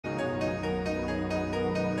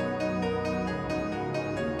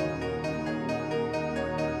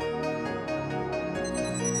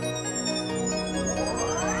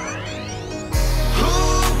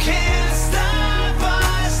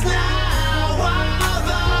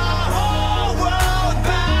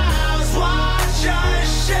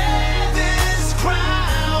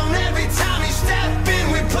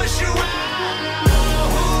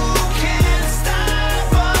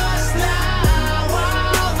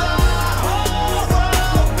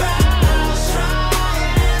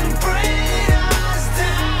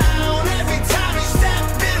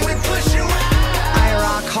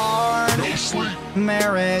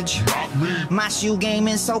My shoe game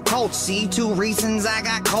is so cold. See, 2 reasons I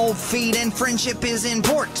got cold feet and friendship is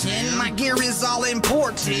important. My gear is all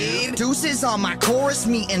imported. Deuces on my chorus,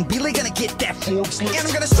 me and Billy gonna get that fork. And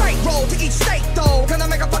I'm gonna straight roll to each state though. Gonna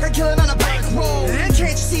make a fucking killing on a bankroll. And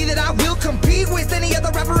can't you see that I will compete with any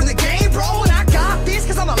other rapper in the game, bro? And I got this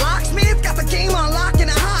cause I'm a locksmith. Got the game on lock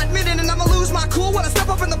and a hot minute. And I'ma lose my cool when I step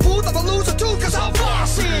up in the booth. I'ma lose a tooth cause I'm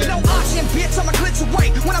bossing. No option, bitch, I'ma glitch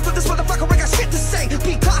away. When I put this motherfucker, I got shit to say.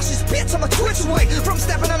 Be cautious, bitch, I'ma twitch away from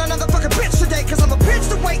stepping on another fucking bitch today. Cause I'ma pitch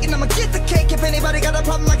the weight and I'ma get the cake. If anybody got a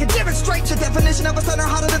problem, I can demonstrate. Your definition of a stunner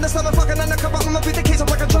hotter than the summer fucking undercover. I'ma beat the case up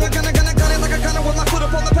like a drunk. Gonna gun it like a gunner with my foot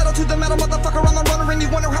up on the pedal to the metal. Motherfucker, I'm a runner and you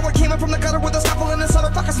wonder how I came in from the gutter with a scalpel in the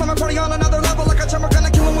summer. Fuck a summer party on another level like a drummer.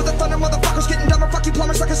 Gonna kill him with a thunder. Motherfuckers getting dumber. Fuck you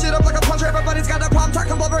plumbers, sucking shit up like a plunger. Everybody's got a problem.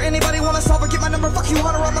 Talking blubber. Anybody wanna solve it? Get my number. Fuck you,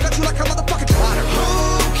 hunter. I'ma got you like a motherfucking trotter.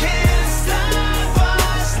 Who can stop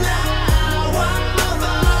us now while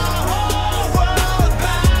the whole world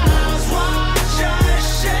bows? Watch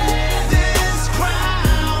us share this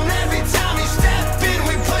crown. Every time you step in,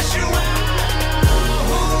 we push you out.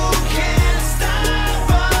 Who can stop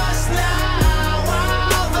us now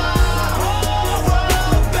while the whole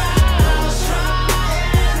world bows? Try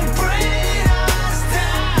and bring us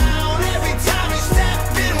down. Every time you step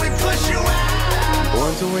in, we push you out.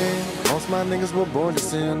 Born to win. Most my niggas were born to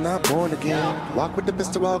sin, not born again. Walk with the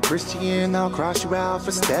Mr. All Christian. I'll cross you out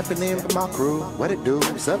for stepping in for my crew. What it do?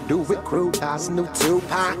 Subdue with crew. Toss a new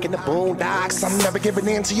Tupac in the boondocks. I'm never giving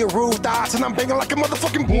in to your rude thoughts, and I'm banging like a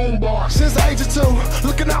motherfucking boombox. Since the age of 2,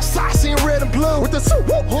 looking outside, seeing red and blue with the suit and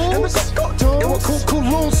the go-go. It was cool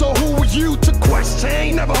loon, so who were you to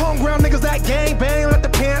question? Never hung around niggas that gang bang. Let the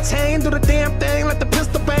pants hang, do the damn thing, let the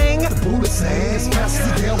pistol bang. The bullet sings, passes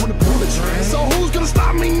the tail when the bullet drains. So who's gonna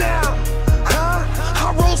stop me now?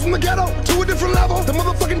 I rose from the ghetto to a different level. The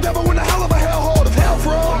motherfucking devil in a hell of a hellhole of hell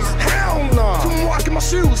froze. Hell no. Come walk in my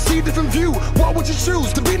shoes, see a different view. What would you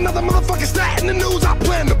choose? To be another motherfucking stat in the news? I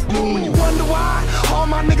plan to boom. When you wonder why all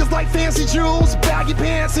my niggas like fancy jewels, baggy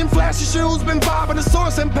pants and flashy shoes, been vibing the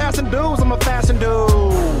source and passing dues. I'm a fashion dude.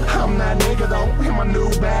 I'm that nigga though. In my new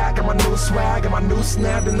bag, got my new swag, and my new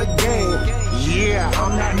snap in the game. Yeah,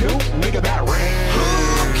 I'm that new nigga that ran. Who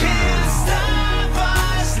can stop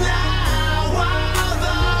us now?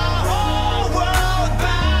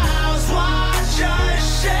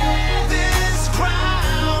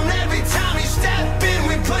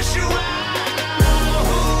 Push you out.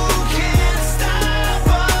 Who can stop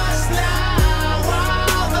us now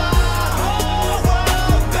while the whole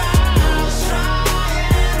world bows? Try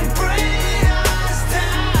and bring us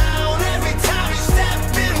down. Every time you step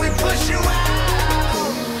in, we push you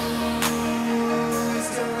out. Who's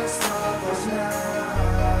gonna stop us now?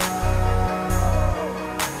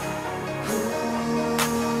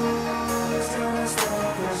 Who's gonna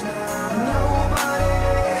stop us now? Nobody.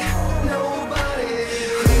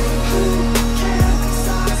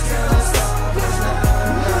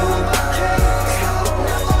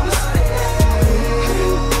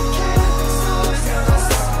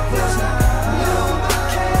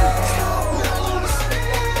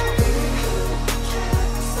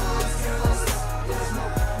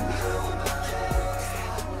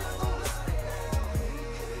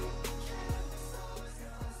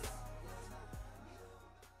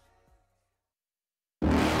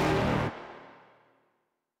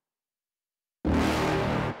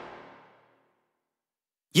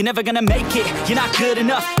 You're never gonna make it, you're not good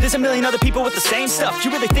enough. There's a million other people with the same stuff.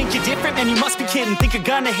 You really think you're different? Man, you must be kidding. Think you're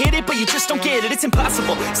gonna hit it, but you just don't get it. It's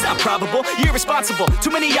impossible, it's not probable, you're irresponsible. Too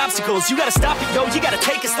many obstacles, you gotta stop it, yo. You gotta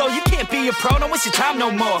take it slow, you can't be a pro. Don't waste your time no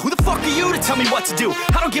more. Who the fuck are you to tell me what to do?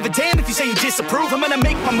 I don't give a damn if you say you disapprove. I'm gonna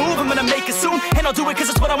make my move, I'm gonna make it soon. And I'll do it cause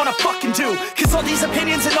it's what I wanna fucking do. Cause all these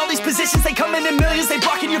opinions and all these positions, they come in millions, they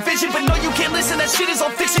blocking your vision. But no, you can't listen, that shit is all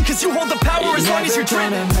fiction. Cause you hold the power as long as you're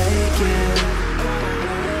dreaming.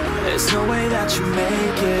 There's no way that you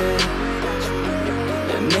make it.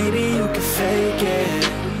 And maybe you can fake it,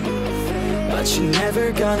 but you're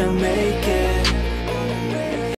never gonna make it.